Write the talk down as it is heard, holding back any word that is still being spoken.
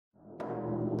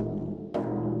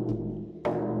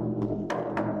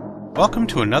Welcome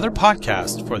to another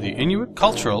podcast for the Inuit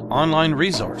Cultural Online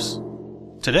Resource.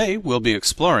 Today we'll be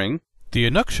exploring the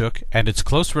Inuksuk and its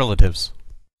close relatives.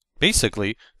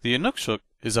 Basically, the Inuksuk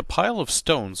is a pile of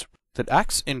stones that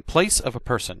acts in place of a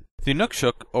person. The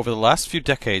Inuksuk over the last few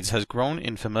decades has grown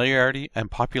in familiarity and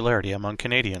popularity among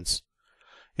Canadians.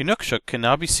 Inuksuk can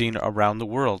now be seen around the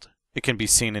world. It can be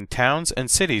seen in towns and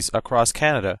cities across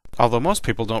Canada, although most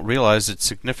people don't realize its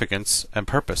significance and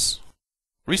purpose.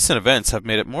 Recent events have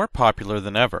made it more popular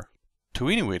than ever. To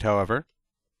Inuit, however,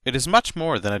 it is much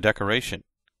more than a decoration.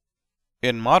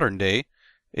 In modern day,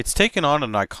 it's taken on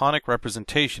an iconic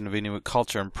representation of Inuit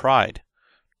culture and pride.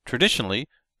 Traditionally,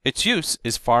 its use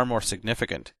is far more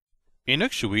significant.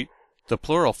 Inuksuk, the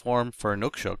plural form for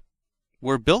Inuksuk,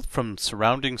 were built from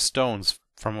surrounding stones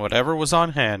from whatever was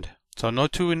on hand, so no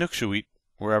two Inuksuk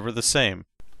were ever the same,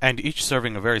 and each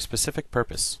serving a very specific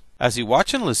purpose. As you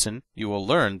watch and listen, you will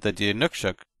learn that the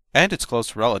Inuksuk and its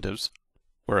close relatives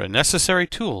were a necessary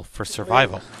tool for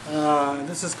survival.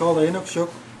 This is called the Inuksuk,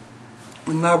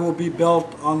 and that will be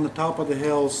built on the top of the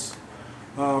hills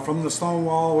from the stone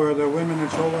wall where the women and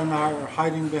children are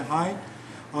hiding behind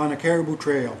on a caribou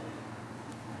trail.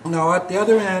 Now at the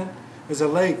other end is a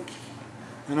lake,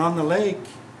 and on the lake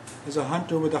is a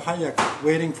hunter with a hayak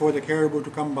waiting for the caribou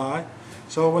to come by.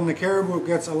 So when the caribou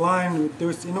gets aligned with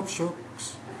those Inuksuks,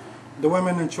 the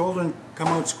women and children come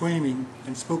out screaming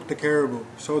and spook the caribou.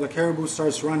 So the caribou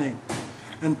starts running.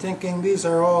 And thinking these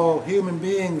are all human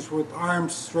beings with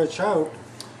arms stretched out,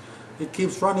 it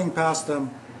keeps running past them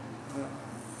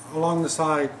along the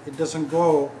side. It doesn't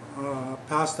go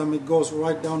past them, it goes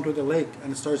right down to the lake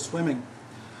and it starts swimming.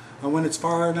 And when it's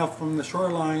far enough from the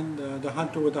shoreline, the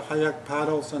hunter with the hayak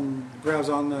paddles and grabs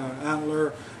on the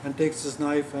antler and takes his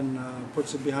knife and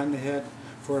puts it behind the head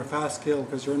for a fast kill,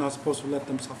 because you're not supposed to let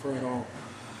them suffer at all.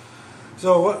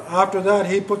 So after that,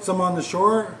 he puts them on the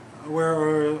shore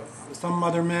where some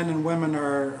other men and women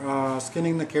are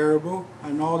skinning the caribou,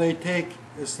 and all they take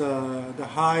is the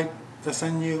hide, the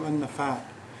sinew, and the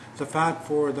fat. The fat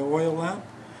for the oil lamp,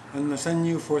 and the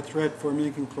sinew for thread for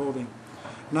making clothing.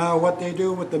 Now what they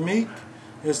do with the meat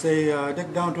is they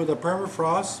dig down to the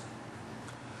permafrost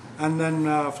and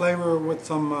then flavor with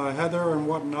some heather and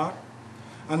whatnot.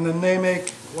 And then they make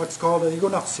what's called a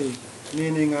Inuksuk,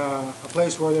 meaning a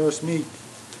place where there's meat.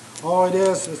 All it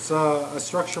is, it's a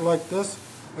structure like this.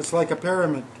 It's like a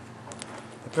pyramid.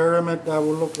 A pyramid that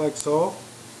will look like so.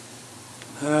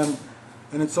 And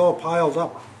it's all piled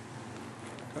up,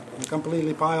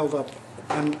 completely piled up.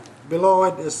 And below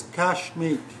it is cached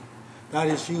meat. That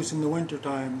is used in the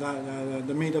wintertime,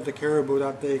 the meat of the caribou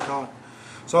that they caught.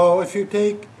 So if you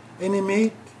take any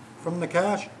meat from the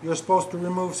cache, you're supposed to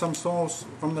remove some stones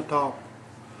from the top.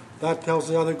 That tells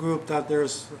the other group that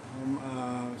there's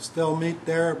still meat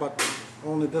there, but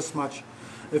only this much.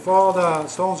 If all the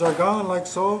stones are gone like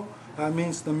so, that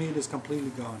means the meat is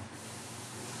completely gone.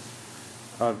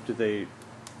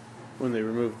 When they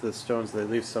remove the stones, they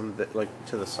leave some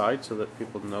to the side so that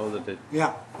people know that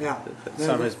that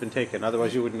some has been taken.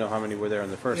 Otherwise, you wouldn't know how many were there in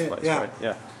the first place, right?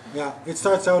 Yeah. It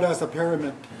starts out as a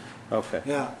pyramid. Okay.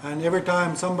 Yeah, and every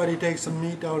time somebody takes some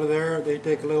meat out of there, they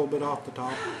take a little bit off the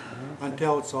top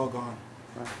until it's all gone.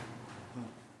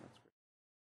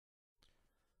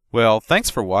 Well, thanks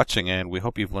for watching, and we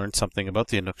hope you've learned something about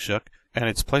the Inuksuk and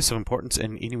its place of importance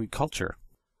in Inuit culture.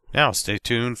 Now, stay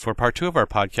tuned for part 2 of our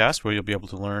podcast, where you'll be able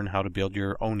to learn how to build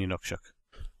your own Inuksuk.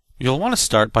 You'll want to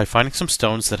start by finding some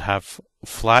stones that have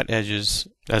flat edges,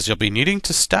 as you'll be needing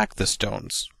to stack the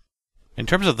stones. In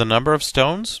terms of the number of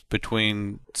stones,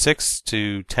 between 6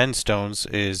 to 10 stones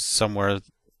is somewhere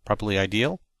probably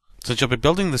ideal. Since you'll be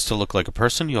building this to look like a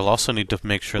person, you'll also need to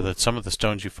make sure that some of the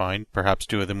stones you find, perhaps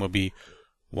 2 of them, will be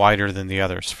wider than the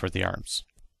others for the arms.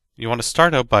 You want to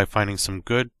start out by finding some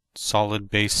good, solid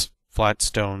base flat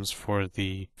stones for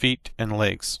the feet and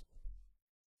legs.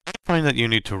 Find that you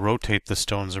need to rotate the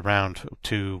stones around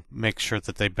to make sure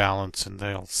that they balance and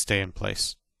they'll stay in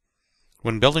place.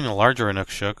 When building a larger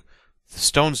Inuksuk, the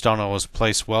stones don't always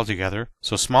place well together,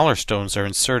 so smaller stones are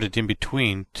inserted in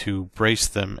between to brace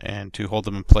them and to hold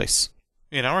them in place.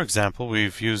 In our example,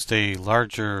 we've used a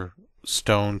larger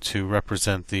stone to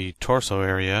represent the torso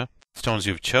area. Stones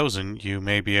you've chosen, you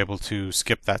may be able to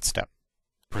skip that step.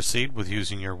 Proceed with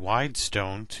using your wide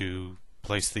stone to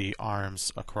place the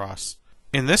arms across.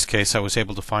 In this case, I was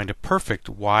able to find a perfect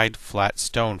wide flat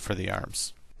stone for the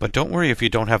arms. But don't worry if you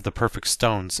don't have the perfect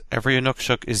stones. Every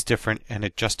Inuksuk is different, and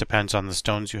it just depends on the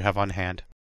stones you have on hand.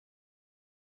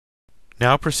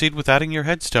 Now proceed with adding your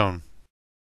headstone.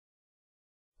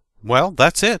 Well,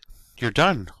 that's it. You're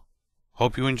done.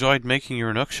 Hope you enjoyed making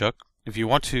your Inuksuk. If you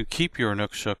want to keep your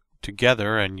Inuksuk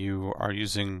together and you are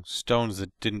using stones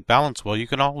that didn't balance well, you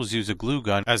can always use a glue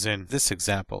gun, as in this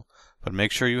example, but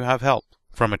make sure you have help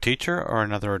from a teacher or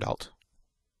another adult.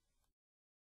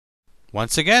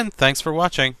 Once again, thanks for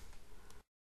watching.